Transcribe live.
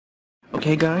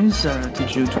Okay guys,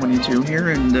 TehJew22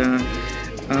 here, and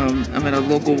I'm at a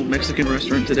local Mexican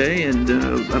restaurant today, and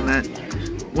I'm at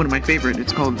one of my favorite.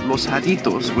 It's called Los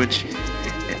Jarritos, which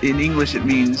in English it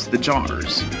means the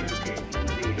jars.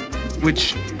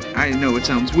 Which, I know it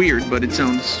sounds weird, but it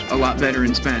sounds a lot better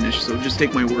in Spanish, so just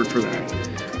take my word for that.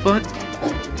 But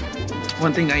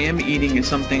one thing I am eating is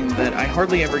something that I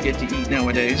hardly ever get to eat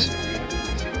nowadays,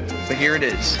 but here it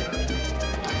is.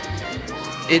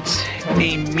 It's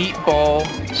a meatball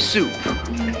soup.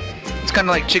 It's kind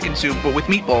of like chicken soup, but with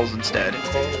meatballs instead.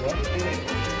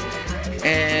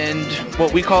 And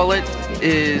what we call it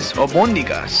is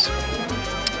Albondigas.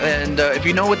 And if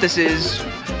you know what this is,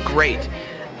 great.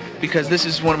 Because this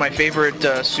is one of my favorite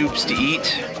soups to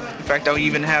eat. In fact, I'll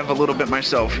even have a little bit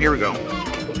myself. Here we go.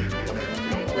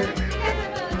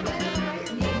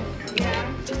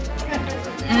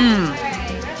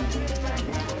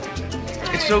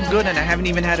 It's so good, and I haven't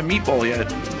even had a meatball yet.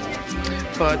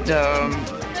 But,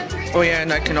 oh yeah,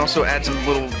 and I can also add some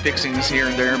little fixings here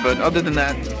and there, but other than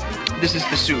that, this is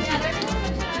the soup.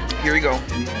 Here we go.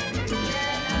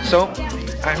 So,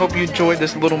 I hope you enjoyed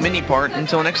this little mini part.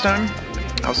 Until next time,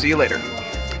 I'll see you later.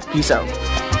 Peace out.